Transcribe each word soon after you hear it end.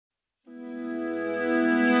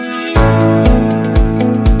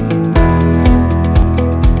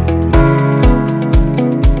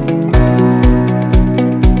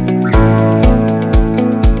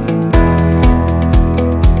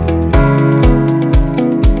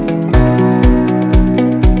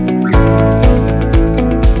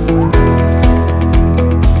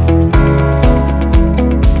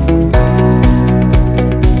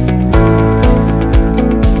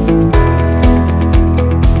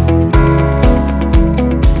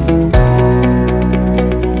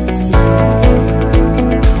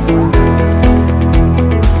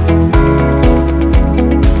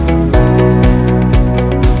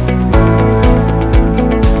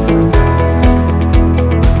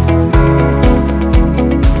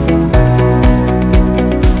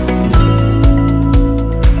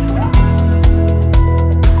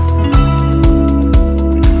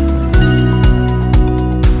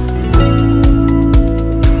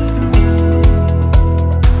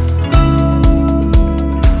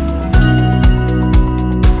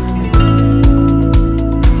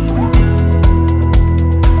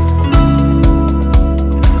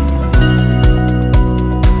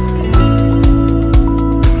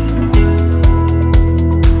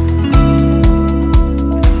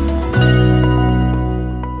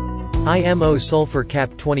IMO Sulfur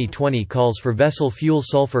Cap 2020 calls for vessel fuel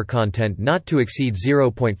sulfur content not to exceed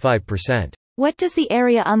 0.5%. What does the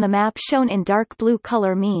area on the map shown in dark blue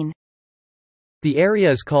color mean? The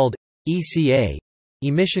area is called ECA,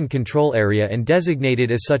 Emission Control Area, and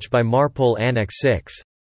designated as such by MARPOL Annex 6.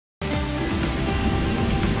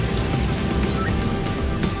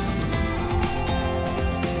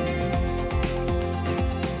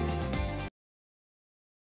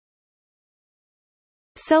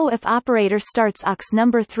 So if operator starts OX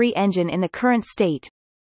number 3 engine in the current state,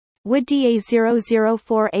 would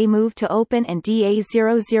DA004A move to open and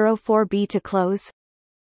DA004B to close?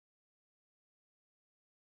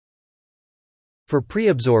 For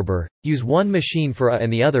preabsorber, use one machine for A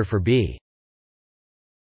and the other for B.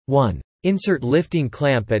 1. Insert lifting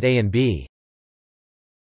clamp at A and B.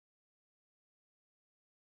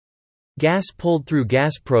 Gas pulled through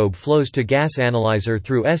gas probe flows to gas analyzer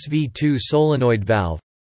through SV2 solenoid valve.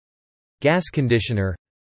 Gas conditioner.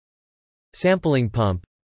 Sampling pump.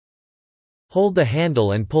 Hold the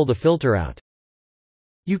handle and pull the filter out.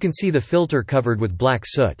 You can see the filter covered with black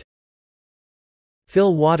soot.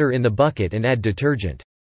 Fill water in the bucket and add detergent.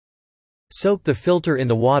 Soak the filter in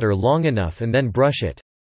the water long enough and then brush it.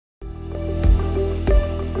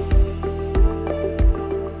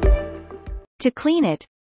 To clean it,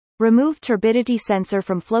 remove turbidity sensor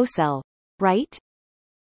from flow cell, right?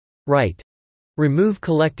 Right. Remove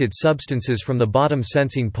collected substances from the bottom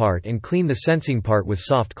sensing part and clean the sensing part with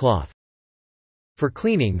soft cloth. For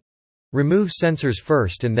cleaning, remove sensors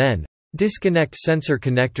first and then disconnect sensor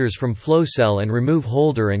connectors from flow cell and remove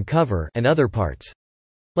holder and cover and other parts.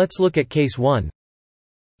 Let's look at case 1.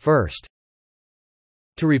 First,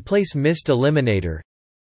 to replace mist eliminator,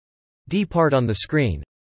 D part on the screen.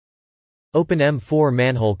 Open M4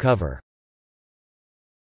 manhole cover.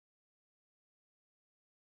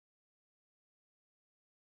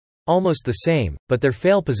 Almost the same, but their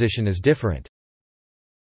fail position is different.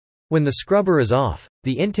 When the scrubber is off,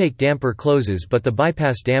 the intake damper closes but the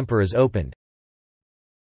bypass damper is opened.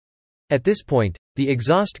 At this point, the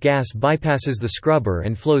exhaust gas bypasses the scrubber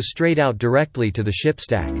and flows straight out directly to the ship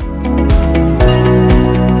stack.